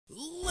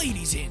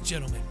Ladies and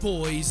gentlemen,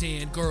 boys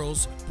and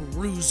girls,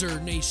 Bruiser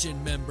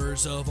Nation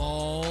members of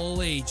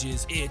all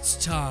ages,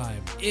 it's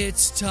time.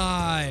 It's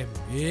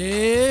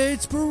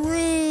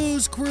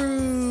Bruise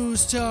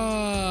Cruise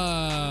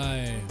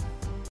time.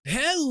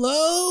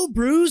 Hello,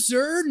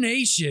 Bruiser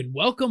Nation.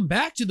 Welcome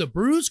back to the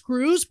Bruise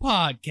Cruise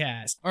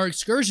podcast. Our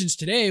excursions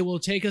today will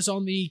take us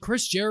on the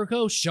Chris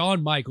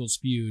Jericho-Shawn Michaels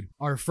feud.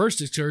 Our first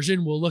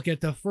excursion will look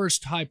at the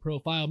first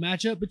high-profile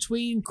matchup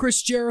between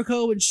Chris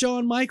Jericho and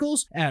Shawn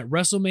Michaels at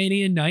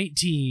WrestleMania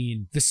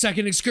 19. The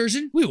second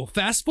excursion, we will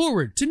fast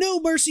forward to No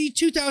Mercy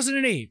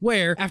 2008,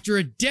 where, after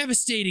a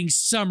devastating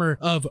summer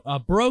of a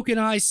broken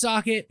eye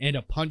socket and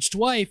a punched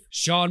wife,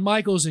 Shawn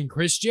Michaels and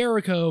Chris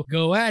Jericho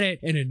go at it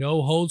in a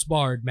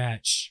no-holds-barred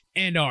match.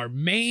 And our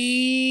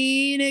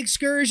main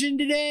excursion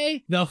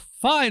today, the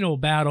final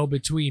battle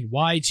between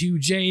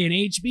Y2J and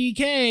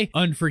HBK,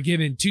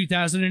 Unforgiven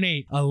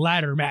 2008, a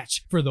ladder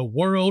match for the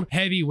World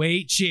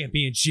Heavyweight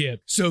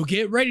Championship. So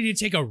get ready to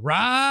take a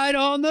ride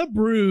on the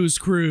Bruise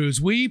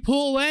Cruise. We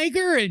pull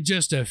anchor in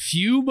just a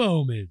few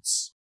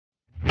moments.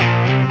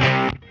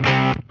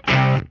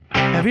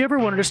 Have you ever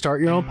wanted to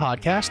start your own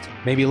podcast?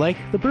 Maybe like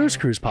the Bruise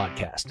Cruise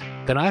podcast?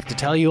 Then I have to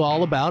tell you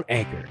all about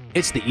Anchor.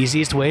 It's the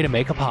easiest way to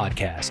make a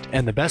podcast.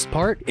 And the best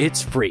part,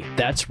 it's free.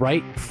 That's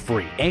right,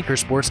 free. Anchor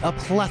sports a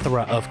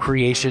plethora of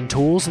creation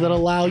tools that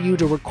allow you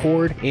to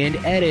record and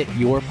edit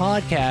your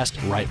podcast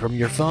right from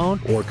your phone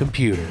or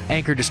computer.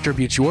 Anchor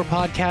distributes your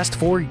podcast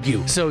for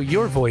you, so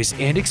your voice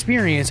and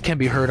experience can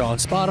be heard on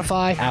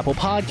Spotify, Apple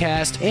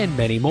Podcast, and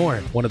many more.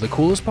 One of the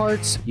coolest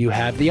parts, you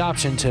have the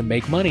option to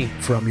make money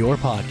from your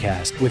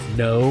podcast with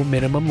no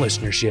minimum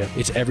listenership.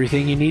 It's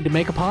everything you need to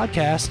make a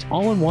podcast,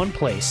 all in one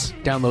place.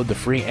 Download the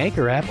free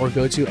Anchor app or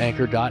go to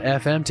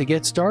anchor.fm to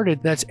get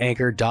started. That's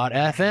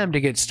anchor.fm to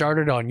get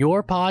started on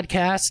your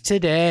podcast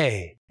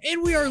today.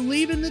 And we are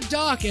leaving the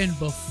dock, and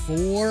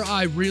before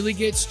I really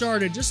get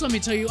started, just let me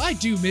tell you, I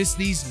do miss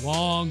these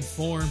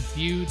long-form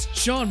feuds.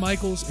 Shawn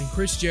Michaels and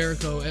Chris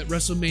Jericho at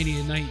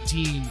WrestleMania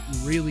 19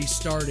 really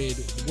started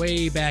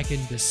way back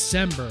in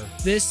December.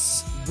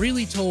 This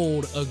really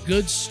told a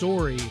good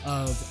story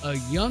of a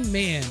young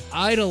man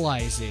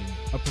idolizing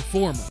a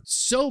performer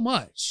so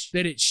much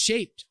that it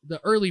shaped the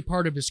early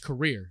part of his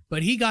career.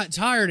 But he got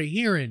tired of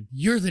hearing,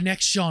 "You're the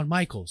next Shawn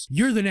Michaels.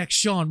 You're the next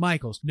Shawn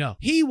Michaels." No,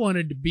 he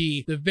wanted to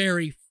be the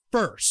very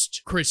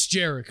first Chris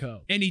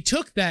Jericho. And he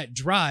took that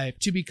drive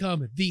to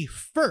become the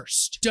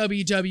first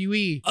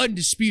WWE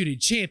Undisputed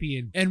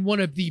Champion and one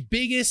of the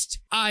biggest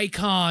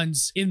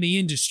icons in the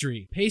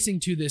industry.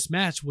 Pacing to this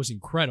match was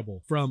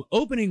incredible. From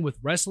opening with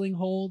wrestling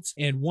holds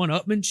and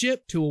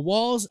one-upmanship to a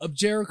walls of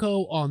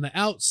Jericho on the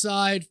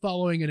outside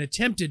following an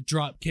attempted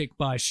drop kick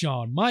by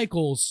Shawn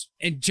Michaels,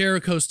 and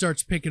Jericho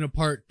starts picking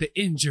apart the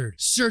injured,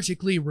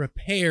 surgically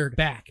repaired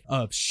back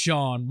of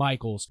Shawn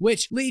Michaels,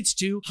 which leads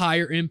to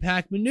higher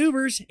impact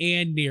maneuvers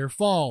and near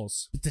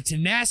falls. But the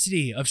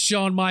tenacity of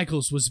Shawn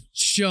Michaels was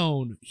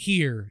shown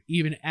here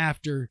even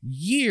after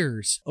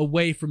years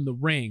away from the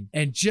ring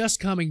and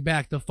just coming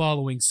back the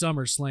following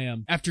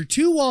SummerSlam. After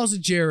two walls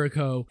of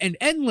Jericho and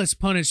endless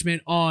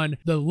punishment on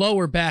the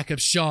lower back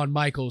of Shawn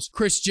Michaels,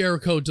 Chris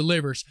Jericho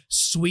delivers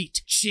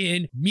sweet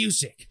chin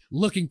music,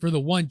 looking for the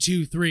 1,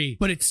 2, 3,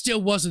 but it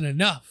still wasn't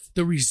enough.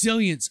 The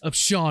resilience of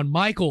Shawn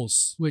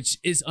Michaels, which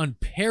is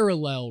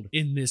unparalleled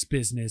in this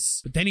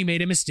business. But then he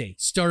made a mistake.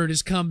 Started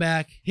his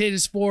comeback, hit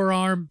his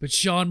forearm, but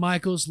Shawn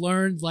Michaels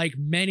learned, like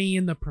many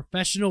in the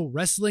professional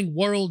wrestling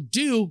world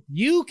do,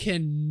 you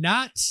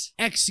cannot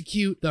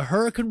execute the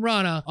Hurricane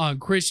Rana on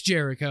Chris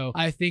Jericho.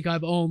 I think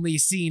I've only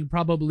seen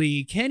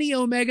probably Kenny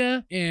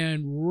Omega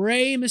and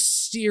Rey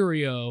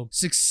Mysterio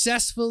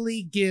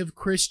successfully give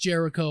Chris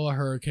Jericho a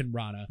Hurricane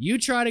Rana. You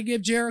try to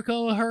give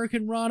Jericho a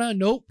Hurricane Rana,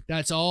 nope,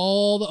 that's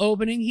all the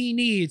opening he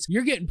needs.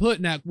 You're getting put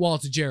in that wall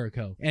to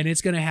Jericho, and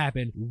it's gonna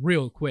happen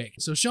real quick.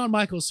 So Shawn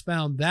Michaels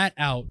found that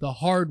out the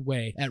hard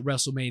way at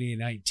WrestleMania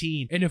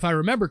 19, and if I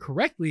remember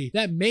correctly,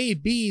 that may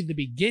be the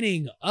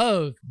beginning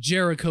of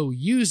Jericho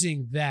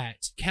using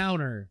that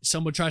counter.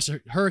 Someone tries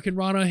to Hurricane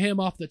Rana him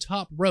off the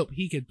top rope,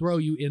 he could throw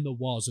you in the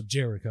walls of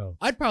Jericho.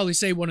 I'd probably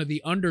say one of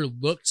the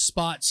underlooked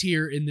spots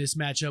here in this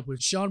matchup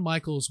was Shawn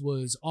Michaels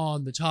was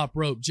on the top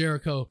rope,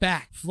 Jericho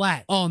back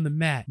flat on the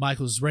mat.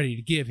 Michaels is ready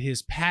to give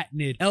his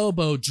patented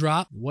elbow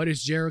drop. What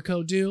does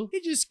Jericho do? He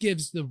just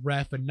gives the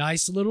ref a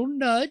nice little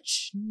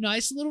nudge in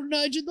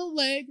the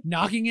leg,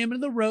 knocking him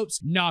into the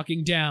ropes,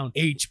 knocking down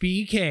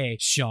HBK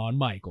Shawn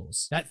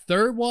Michaels. That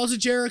third walls of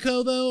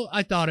Jericho, though,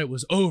 I thought it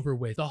was over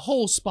with. The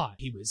whole spot,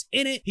 he was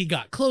in it, he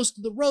got close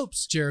to the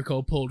ropes,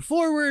 Jericho pulled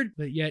forward,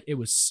 but yet it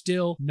was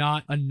still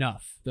not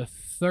enough. The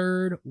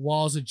third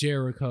walls of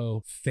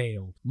Jericho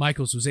failed.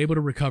 Michaels was able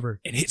to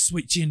recover and hit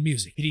sweet chin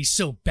music, and he's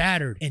so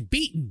battered and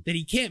beaten that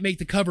he can't make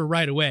the cover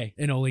right away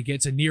and only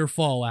gets a near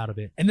fall out of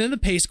it. And then the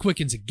pace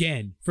quickens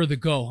again for the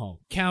go home.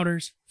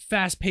 Counters,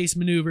 fast-paced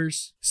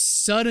maneuvers.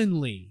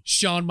 Suddenly,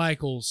 Shawn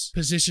Michaels,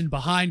 positioned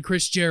behind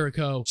Chris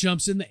Jericho,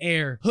 jumps in the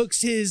air,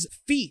 hooks his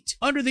feet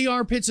under the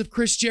armpits of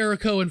Chris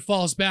Jericho and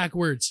falls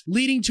backwards,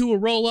 leading to a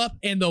roll-up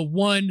and the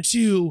 1,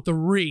 2,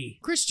 3.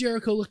 Chris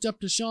Jericho looked up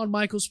to Shawn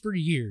Michaels for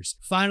years,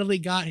 finally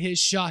got his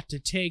shot to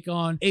take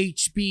on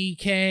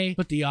HBK,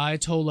 but the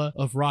Ayatollah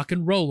of Rock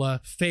and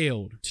Rolla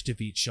failed to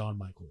defeat Shawn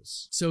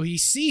Michaels. So he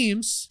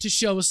seems to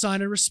show a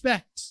sign of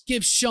respect,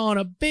 gives Shawn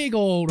a big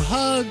old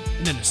hug,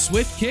 and then a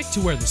swift kick to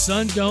where the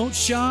sun don't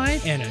shine,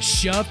 and a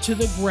shove to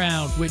the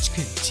ground, which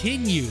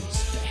continues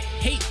the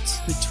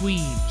hate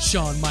between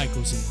Shawn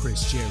Michaels and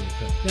Chris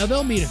Jericho. Now,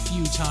 they'll meet a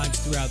few times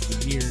throughout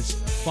the years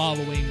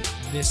following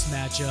this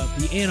matchup.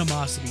 The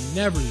animosity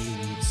never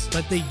leaves,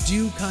 but they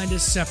do kind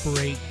of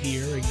separate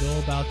here and go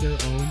about their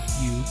own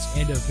feuds,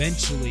 and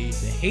eventually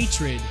the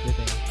hatred that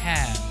they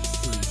have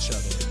for each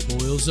other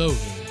boils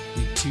over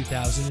in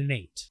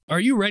 2008. Are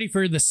you ready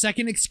for the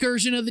second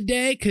excursion of the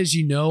day? Because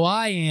you know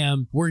I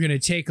am. We're going to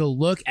take a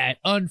look at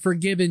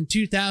Unforgiven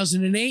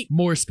 2008,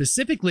 more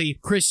specifically,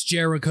 Chris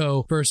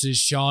Jericho versus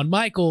Shawn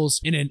Michaels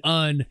in an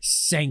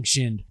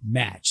unsanctioned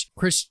match.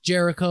 Chris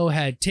Jericho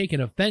had taken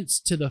offense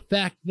to the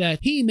fact that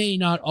he may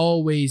not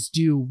always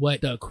do what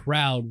the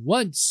crowd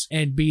wants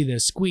and be the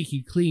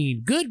squeaky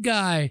clean good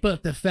guy,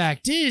 but the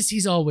fact is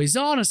he's always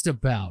honest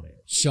about it.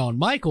 Shawn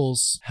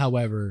Michaels,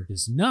 however,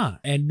 is not.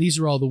 And these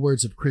are all the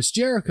words of Chris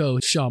Jericho.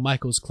 Shawn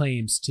Michaels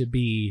claims to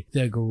be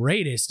the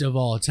greatest of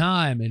all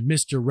time and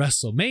Mr.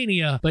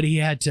 WrestleMania, but he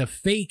had to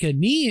fake a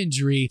knee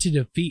injury to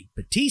defeat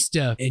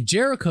Batista, and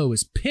Jericho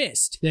is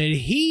pissed that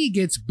he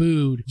gets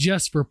booed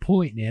just for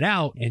pointing it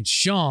out, and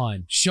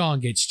Shawn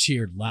gets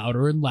cheered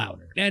louder and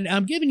louder. And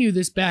I'm giving you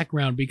this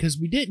background because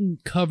we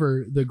didn't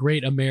cover the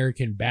Great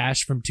American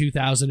Bash from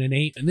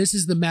 2008, and this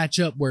is the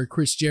matchup where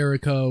Chris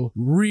Jericho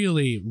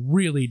really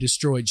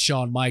destroyed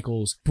Shawn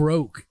Michaels,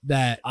 broke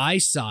that eye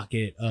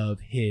socket of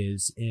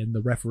his, and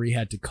the referee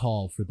had to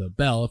call for the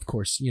bell. Of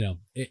course, you know,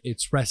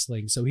 it's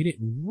wrestling, so he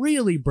didn't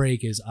really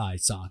break his eye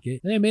socket.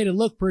 They made it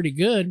look pretty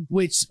good,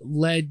 which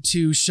led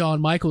to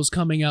Shawn Michaels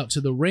coming out to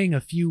the ring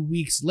a few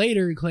weeks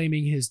later,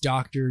 claiming his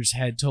doctors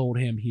had told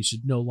him he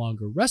should no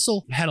longer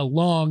wrestle, had a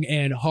long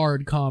and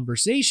hard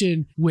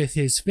conversation with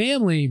his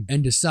family,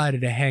 and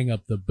decided to hang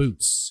up the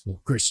boots.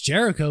 Well, Chris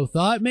Jericho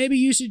thought maybe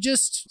you should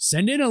just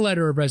send in a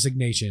letter of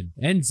resignation.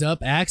 Ends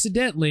up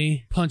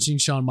accidentally punching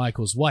Shawn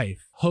Michaels'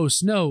 wife.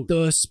 Host note,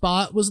 the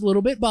spot was a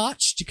little bit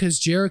botched because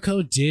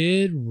Jericho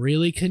did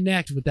really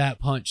connect with that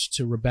punch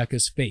to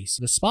Rebecca's face.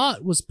 The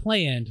spot was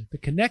planned. The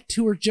connect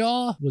to her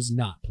jaw was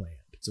not planned.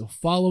 So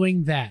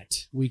following that,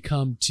 we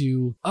come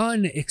to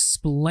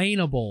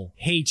unexplainable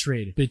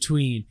hatred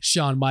between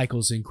Shawn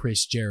Michaels and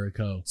Chris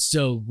Jericho.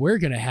 So we're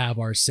going to have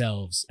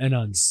ourselves an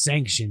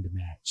unsanctioned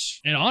match.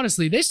 And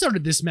honestly, they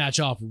started this match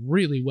off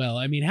really well.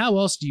 I mean, how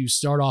else do you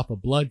start off a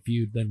blood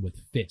feud than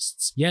with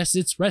fists? Yes,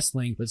 it's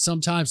wrestling, but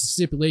sometimes the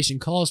stipulation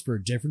calls for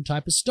a different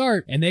type of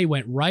start, and they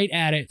went right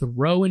at it,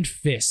 throwing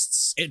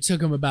fists. It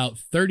took them about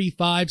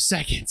 35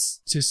 seconds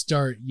to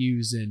start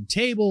using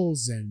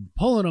tables and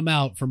pulling them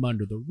out from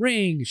under the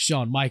ring.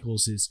 Shawn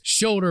Michaels is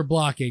shoulder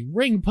blocking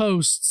ring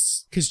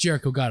posts because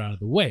Jericho got out of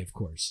the way, of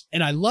course.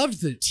 And I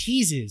loved the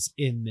teases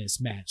in this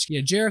match.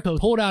 Yeah, Jericho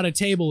pulled out a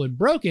table and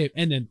broke it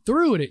and then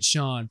threw it at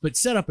Shawn, but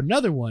set up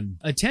another one,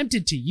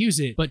 attempted to use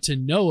it, but to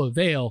no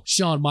avail.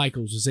 Shawn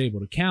Michaels was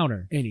able to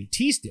counter, and he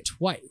teased it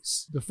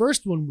twice. The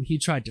first one, he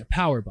tried to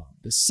powerbomb.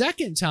 The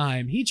second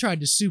time, he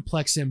tried to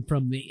suplex him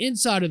from the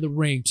inside of the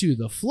ring to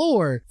the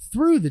floor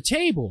through the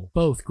table.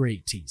 Both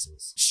great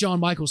teases. Shawn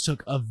Michaels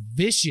took a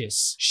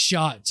vicious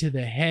shot to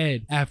the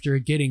head after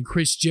getting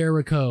Chris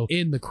Jericho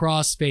in the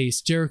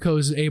crossface. Jericho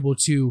is able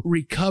to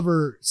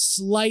recover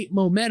slight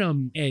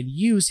momentum and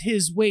use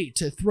his weight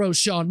to throw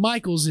Shawn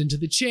Michaels into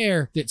the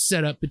chair that's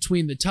set up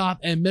between the top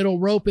and middle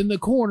rope in the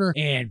corner,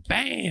 and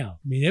bam!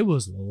 I mean, it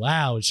was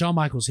loud. Shawn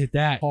Michaels hit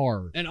that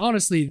hard. And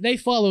honestly, they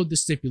followed the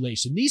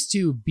stipulation. These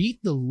two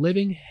beat the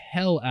living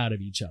hell out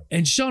of each other.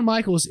 And Shawn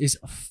Michaels is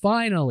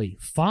finally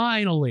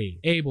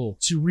able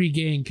to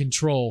regain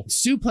control,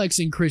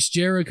 suplexing Chris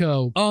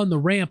Jericho on the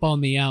ramp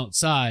on the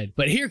outside.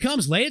 But here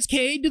comes Lance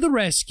Cade to the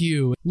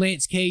rescue.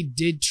 Lance Cade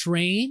did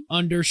train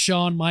under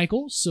Shawn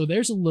Michaels, so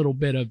there's a little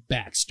bit of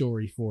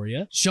backstory for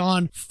you.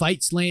 Shawn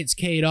fights Lance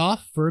Cade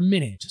off for a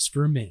minute, just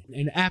for a minute.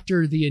 And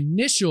after the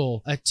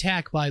initial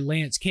attack by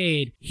Lance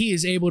Cade, he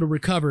is able to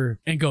recover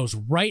and goes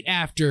right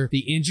after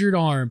the injured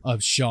arm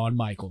of Shawn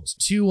Michaels.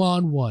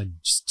 2-on-1,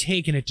 just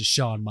taking it to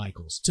Shawn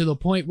Michaels, to the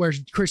point where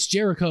Chris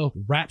Jericho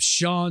wraps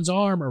Shawn's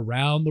arm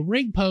around the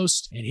ring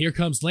post, and here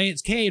comes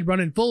Lance Cade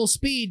running full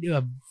speed,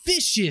 a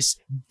vicious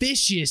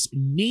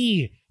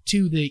knee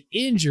to the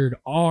injured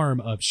arm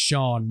of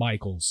Shawn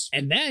Michaels.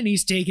 And then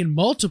he's taken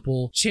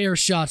multiple chair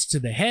shots to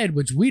the head,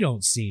 which we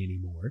don't see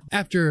anymore.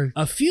 After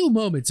a few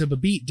moments of a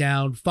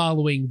beatdown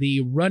following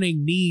the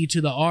running knee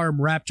to the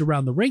arm wrapped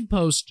around the ring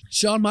post,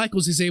 Shawn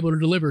Michaels is able to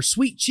deliver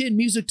sweet chin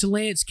music to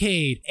Lance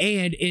Cade,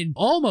 and in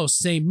almost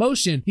same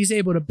motion, he's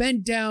able to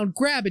bend down,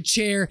 grab a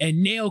chair,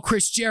 and nail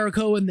Chris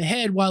Jericho in the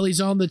head while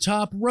he's on the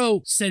top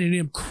rope, sending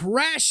him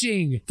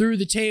crashing through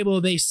the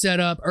table they set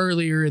up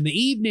earlier in the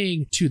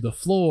evening to the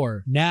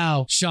floor.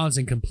 Now, Shawn's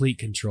in complete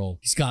control.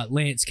 He's got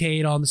Lance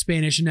Cade on the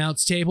Spanish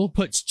announce table,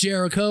 puts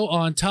Jericho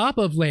on top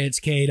of Lance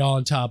Cade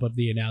on top of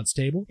the announce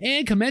table,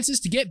 and commences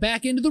to get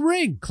back into the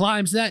ring.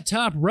 Climbs that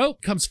top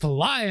rope, comes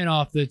flying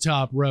off the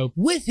top rope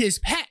with his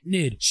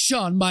patented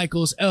Shawn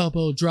Michaels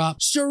elbow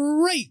drop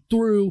straight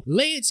through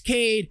Lance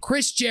Cade,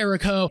 Chris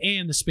Jericho,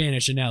 and the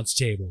Spanish announce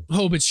table.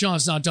 Oh, but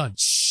Shawn's not done.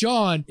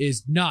 Shawn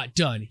is not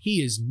done.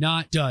 He is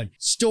not done.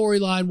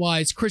 Storyline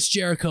wise, Chris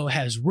Jericho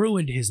has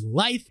ruined his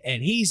life,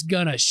 and he's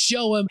gonna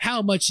show him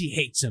how much he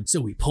hates him.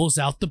 So he pulls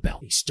out the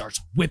belt. He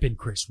starts whipping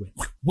Chris with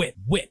whip.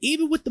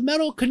 Even with the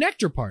metal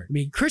connector part. I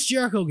mean, Chris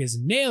Jericho gets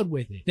nailed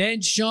with it.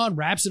 Then Shawn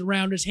wraps it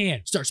around his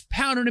hand, starts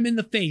pounding him in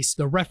the face.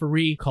 The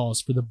referee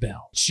calls for the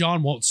bell.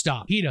 Shawn won't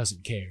stop. He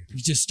doesn't care.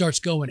 He just starts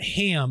going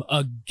ham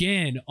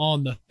again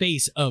on the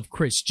face of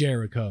Chris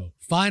Jericho.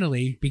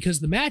 Finally, because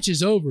the match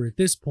is over at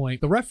this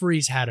point, the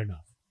referee's had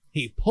enough.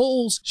 He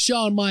pulls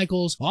Shawn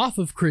Michaels off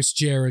of Chris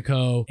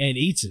Jericho and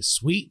eats a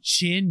sweet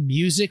chin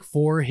music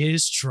for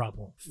his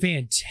trouble.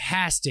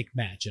 Fantastic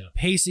matchup.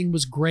 Pacing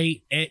was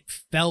great. It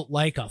felt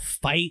like a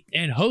fight.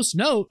 And host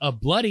note, a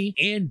bloody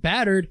and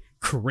battered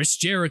Chris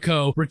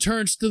Jericho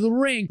returns to the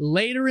ring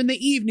later in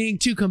the evening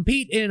to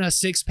compete in a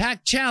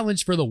six-pack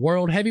challenge for the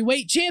World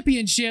Heavyweight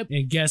Championship.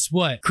 And guess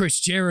what? Chris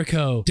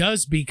Jericho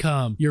does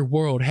become your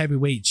World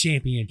Heavyweight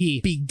Champion.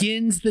 He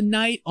begins the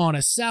night on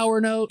a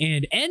sour note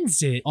and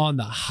ends it on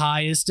the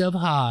highest of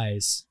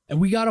highs. And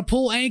we gotta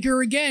pull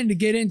anchor again to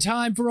get in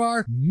time for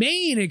our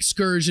main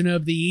excursion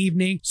of the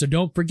evening. So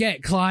don't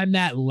forget, climb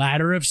that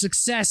ladder of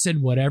success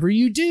in whatever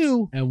you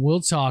do. And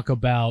we'll talk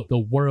about the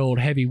World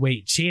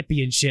Heavyweight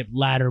Championship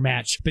ladder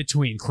match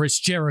between Chris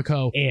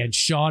Jericho and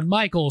Shawn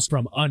Michaels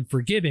from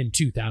Unforgiven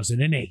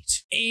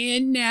 2008.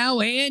 And now,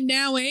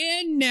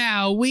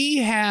 we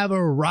have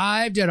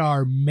arrived at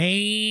our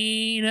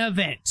main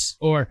event,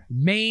 or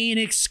main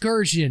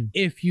excursion,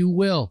 if you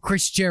will.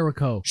 Chris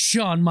Jericho,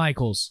 Shawn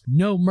Michaels,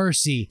 No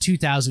Mercy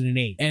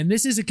 2008. And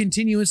this is a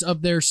continuance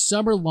of their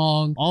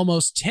summer-long,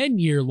 almost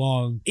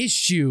 10-year-long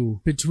issue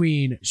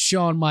between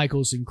Shawn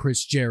Michaels and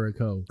Chris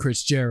Jericho.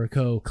 Chris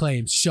Jericho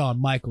claims Shawn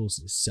Michaels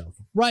is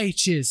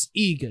self-righteous,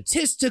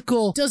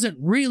 egotistical, doesn't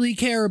really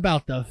care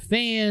about the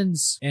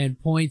fans, and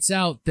points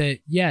out that,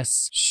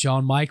 yes,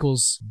 Shawn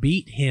Michaels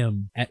beat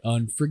him at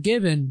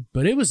Unforgiven,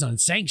 but it was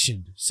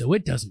unsanctioned, so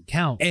it doesn't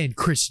count. And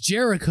Chris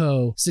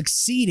Jericho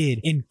succeeded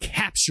in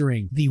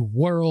capturing the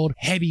World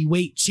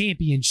Heavyweight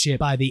Championship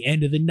by the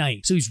end of the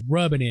night. So he's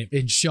rubbing it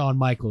in Shawn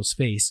Michaels'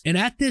 face. And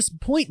at this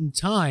point in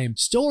time,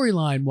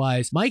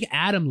 storyline-wise, Mike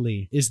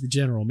Adamle is the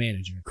general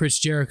manager. Chris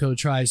Jericho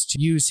tries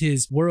to use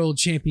his World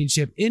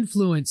Championship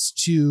influence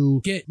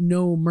to get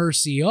No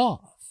Mercy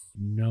off.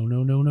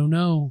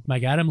 No.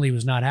 Mike Adamle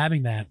was not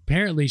having that.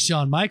 Apparently,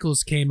 Shawn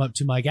Michaels came up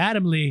to Mike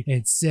Adamle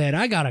and said,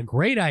 I got a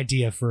great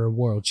idea for a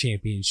world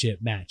championship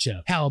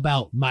matchup. How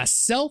about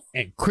myself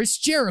and Chris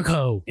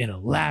Jericho in a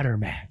ladder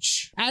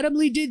match?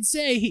 Adamle did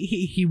say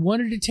he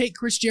wanted to take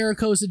Chris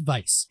Jericho's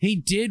advice. He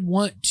did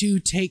want to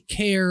take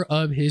care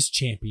of his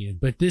champion,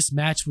 but this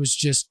match was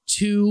just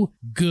too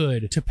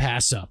good to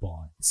pass up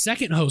on.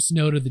 Second host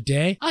note of the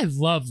day, I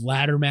love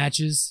ladder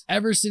matches.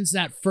 Ever since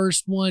that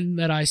first one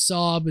that I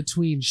saw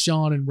between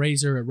Shawn and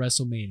Razor at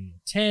WrestleMania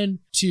 10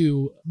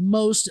 to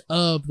most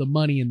of the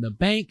Money in the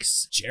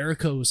Banks,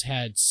 Jericho's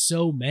had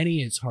so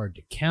many it's hard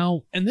to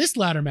count. And this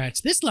ladder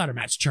match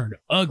turned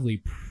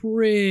ugly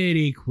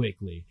pretty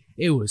quickly.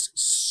 It was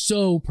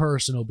so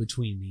personal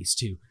between these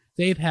two.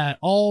 They've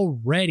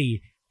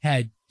already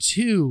had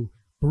two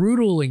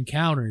brutal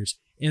encounters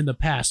in the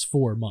past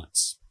 4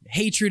 months.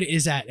 Hatred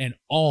is at an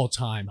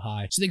all-time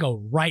high, so they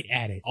go right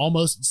at it.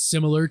 Almost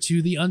similar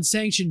to the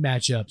unsanctioned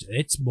matchups.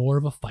 It's more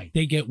of a fight.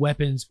 They get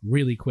weapons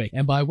really quick.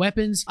 And by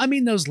weapons, I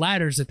mean those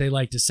ladders that they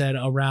like to set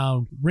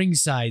around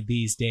ringside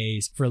these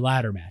days for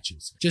ladder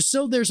matches. Just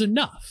so there's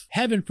enough.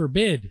 Heaven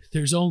forbid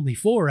there's only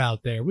 4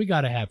 out there. We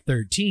gotta have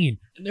 13.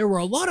 And there were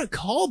a lot of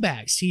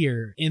callbacks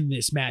here in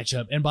this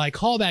matchup. And by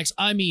callbacks,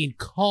 I mean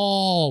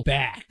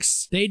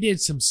callbacks. They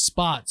did some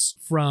spots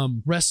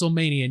from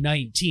WrestleMania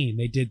 19.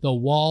 They did the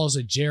walls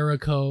of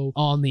Jericho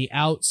on the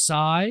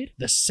outside.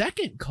 The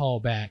second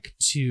callback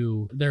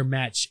to their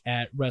match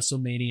at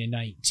WrestleMania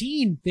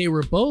 19, they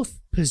were both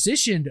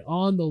positioned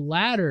on the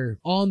ladder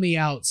on the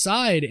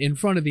outside in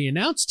front of the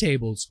announce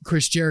tables.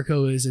 Chris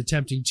Jericho is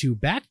attempting to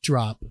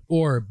backdrop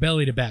or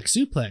belly to back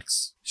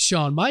suplex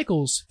Shawn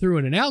Michaels through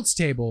an announce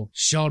table,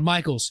 Shawn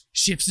Michaels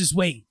shifts his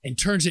weight and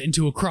turns it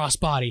into a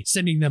crossbody,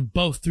 sending them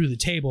both through the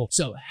table.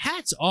 So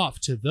hats off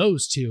to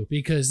those two,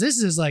 because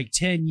this is like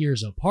 10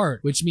 years apart,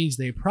 which means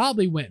they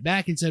probably went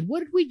back and said,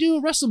 what did we do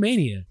at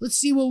WrestleMania? Let's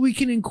see what we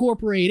can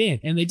incorporate in.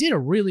 And they did a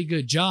really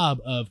good job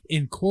of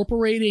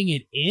incorporating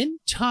it in.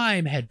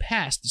 Time had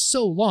passed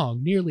so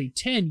long, nearly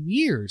 10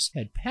 years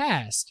had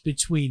passed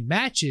between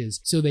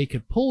matches, so they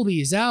could pull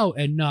these out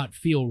and not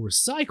feel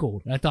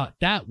recycled. And I thought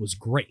that was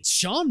great.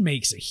 Shawn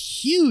makes a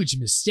huge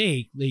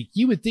mistake. Like,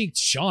 you would think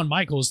Shawn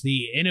Michaels,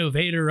 the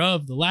innovator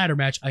of the ladder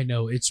match, I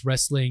know it's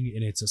wrestling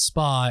and it's a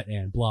spot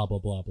and blah, blah,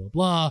 blah, blah,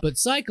 blah, but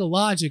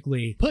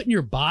psychologically, putting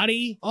your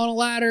body on a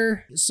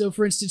ladder, so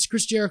for instance,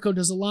 Chris Jericho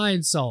does a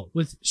lion salt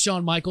with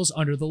Shawn Michaels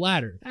under the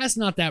ladder. That's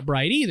not that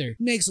bright either.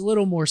 Makes a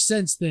little more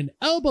sense than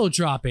elbow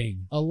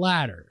dropping a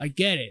ladder. I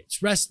get it.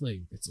 It's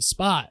wrestling. It's a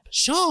spot. But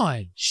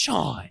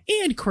Shawn,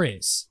 and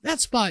Chris, that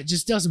spot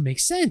just doesn't make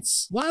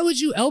sense. Why would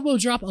you elbow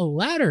drop a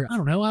ladder? I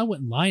don't know. I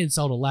wouldn't lion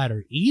salt a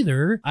ladder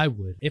either. I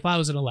would. If I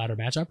was in a ladder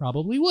match, I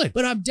probably would.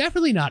 But I'm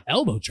definitely not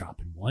elbow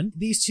dropping one.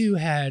 These two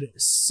had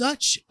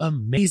such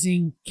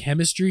amazing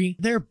chemistry.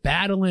 They're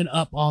battling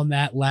up on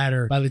that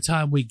ladder by the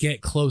time we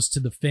get close to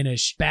the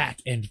finish. Back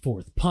and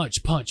forth.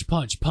 Punch, punch,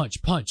 punch,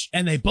 punch, punch.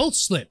 And they both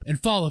slip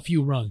and fall a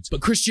few rungs.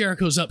 But Chris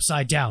Jericho's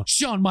upside down.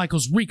 Shawn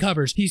Michaels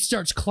recovers. He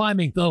starts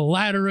climbing the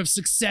ladder of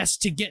success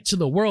to get to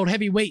the World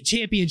Heavyweight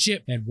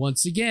Championship. And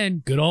once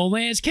again, good old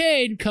Lance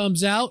Cade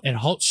comes out and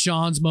halts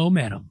Shawn's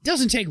momentum.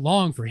 Doesn't take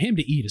long for him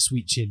to eat a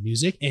sweet chin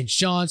music, and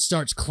Shawn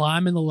starts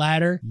climbing the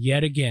ladder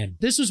yet again.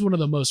 This was one of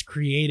the most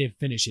creative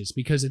finishes,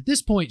 because at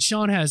this point,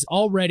 Shawn has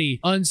already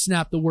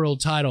unsnapped the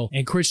world title,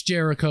 and Chris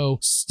Jericho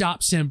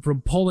stops him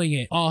from pulling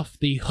it off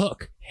the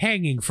hook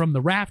hanging from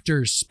the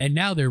rafters, and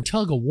now they're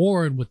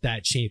tug-of-warring with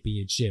that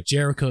championship.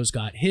 Jericho's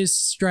got his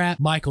strap,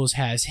 Michaels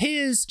has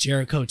his.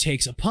 Jericho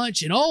takes a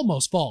punch and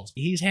almost falls.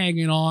 He's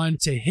hanging on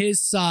to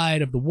his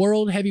side of the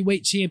World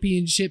Heavyweight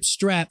Championship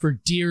strap for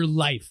dear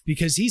life,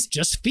 because he's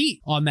just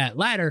feet on that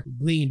ladder,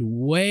 leaned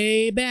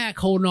way back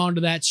holding on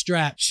to that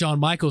strap. Shawn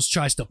Michaels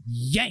tries to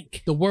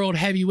yank the World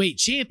Heavyweight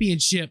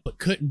Championship, but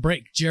couldn't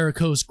break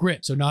Jericho's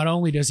grip. So not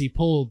only does he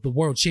pull the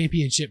World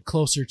Championship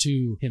closer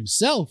to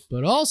himself,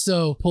 but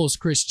also pulls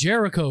Chris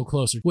Jericho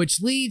closer,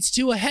 which leads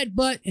to a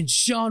headbutt, and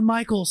Shawn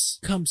Michaels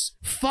comes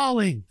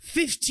falling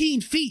 15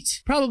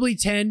 feet, probably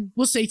 10,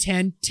 we'll say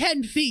 10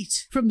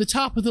 feet from the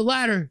top of the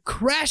ladder,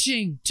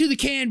 crashing to the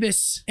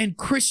canvas, and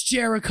Chris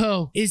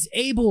Jericho is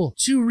able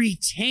to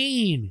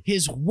retain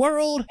his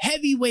World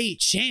Heavyweight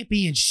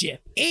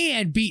Championship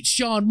and beat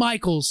Shawn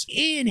Michaels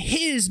in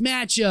his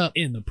matchup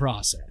in the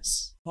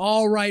process.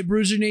 All right,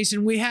 Bruiser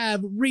Nation, we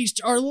have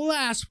reached our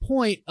last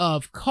point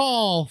of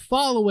call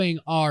following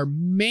our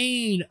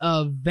main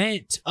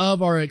event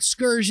of our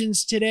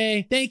excursions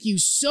today. Thank you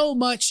so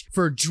much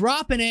for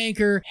dropping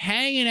anchor,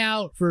 hanging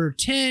out for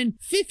 10,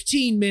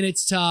 15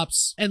 minutes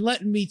tops, and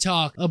letting me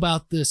talk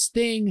about this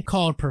thing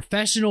called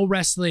professional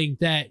wrestling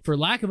that, for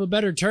lack of a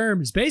better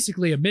term, is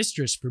basically a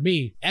mistress for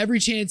me. Every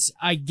chance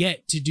I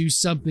get to do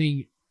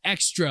something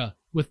extra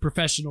with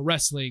professional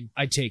wrestling,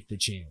 I take the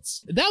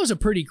chance. That was a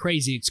pretty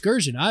crazy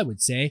excursion, I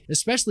would say,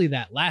 especially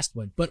that last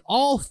one. But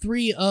all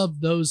three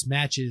of those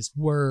matches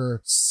were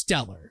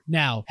stellar.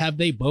 Now, have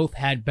they both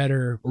had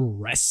better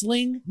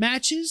wrestling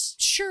matches?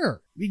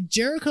 Sure. I mean,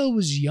 Jericho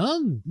was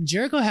young.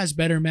 Jericho has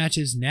better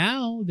matches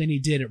now than he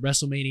did at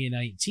WrestleMania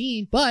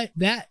 19, but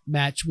that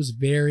match was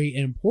very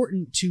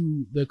important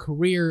to the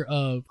career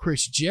of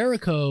Chris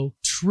Jericho,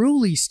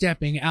 truly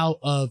stepping out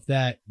of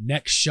that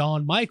next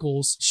Shawn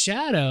Michaels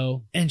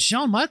shadow, and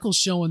Shawn Michaels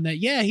showing that,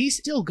 yeah, he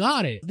still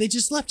got it. They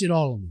just left it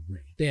all in the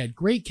ring. They had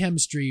great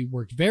chemistry,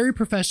 worked very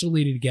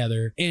professionally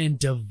together, and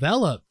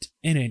developed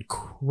an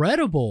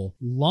incredible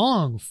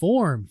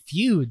long-form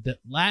feud that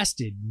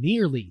lasted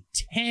nearly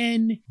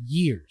 10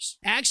 years.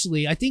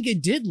 Actually, I think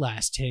it did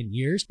last 10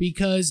 years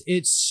because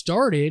it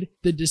started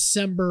the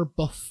December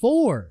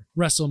before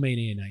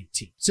WrestleMania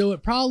 19. So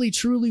it probably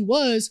truly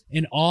was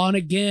an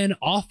on-again,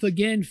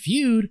 off-again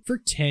feud for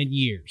 10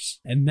 years.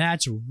 And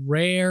that's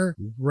rare,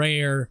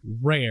 rare,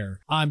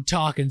 rare. I'm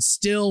talking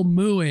still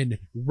mooing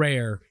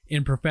rare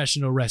in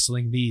professional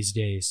wrestling these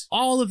days.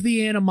 All of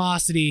the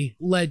animosity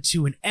led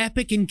to an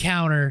epic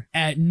encounter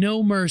at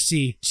No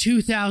Mercy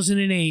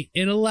 2008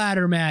 in a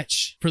ladder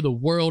match for the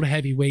World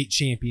Heavyweight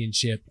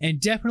Championship, and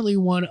definitely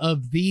one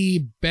of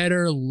the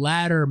better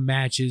ladder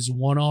matches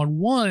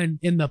one-on-one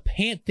in the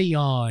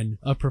pantheon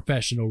of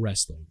professional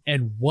wrestling.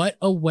 And what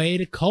a way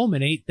to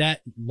culminate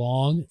that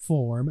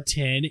long-form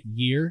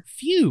 10-year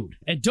feud.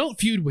 And don't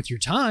feud with your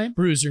time,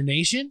 Bruiser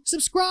Nation.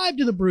 Subscribe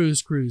to the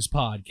Bruise Cruise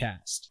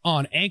podcast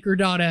on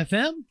Anchor.fm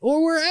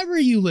or wherever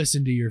you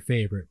listen to your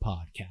favorite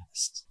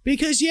podcasts.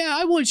 Because, yeah,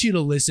 I want you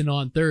to listen listen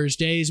on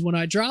Thursdays when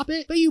I drop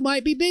it, but you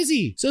might be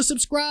busy. So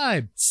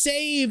subscribe.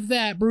 Save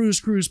that Brews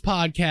Cruise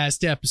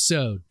podcast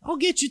episode. I'll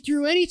get you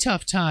through any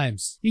tough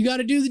times. You got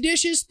to do the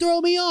dishes?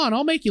 Throw me on.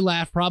 I'll make you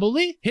laugh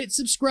probably. Hit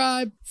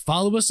subscribe.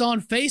 Follow us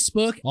on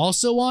Facebook,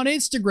 also on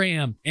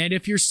Instagram. And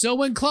if you're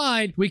so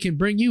inclined, we can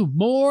bring you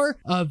more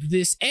of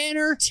this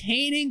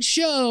entertaining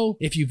show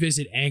if you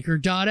visit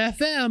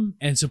anchor.fm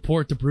and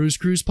support the Brews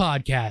Cruise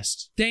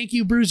podcast. Thank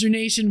you, Bruiser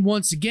Nation,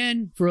 once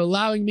again for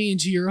allowing me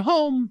into your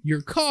home,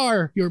 your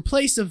car, your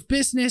place of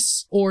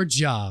business, or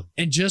job.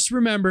 And just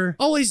remember,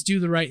 always do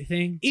the right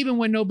thing, even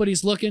when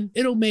nobody's looking.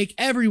 It'll make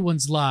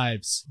everyone's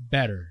lives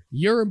better.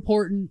 You're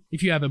important.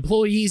 If you have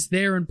employees,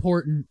 they're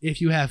important.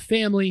 If you have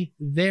family,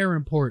 they're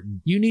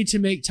important. You need to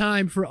make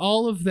time for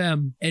all of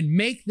them and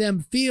make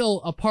them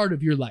feel a part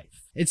of your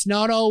life. It's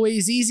not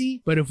always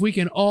easy, but if we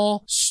can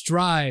all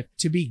strive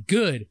to be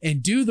good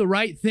and do the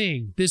right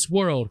thing, this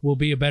world will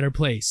be a better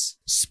place.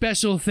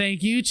 Special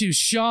thank you to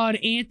Sean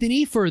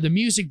Anthony for the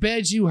music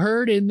beds you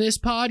heard in this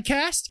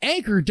podcast,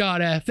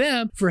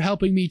 Anchor.fm for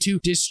helping me to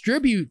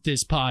distribute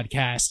this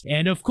podcast,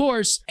 and of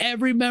course,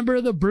 every member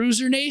of the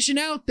Bruiser Nation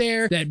out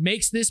there that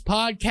makes this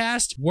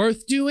podcast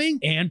worth doing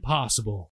and possible.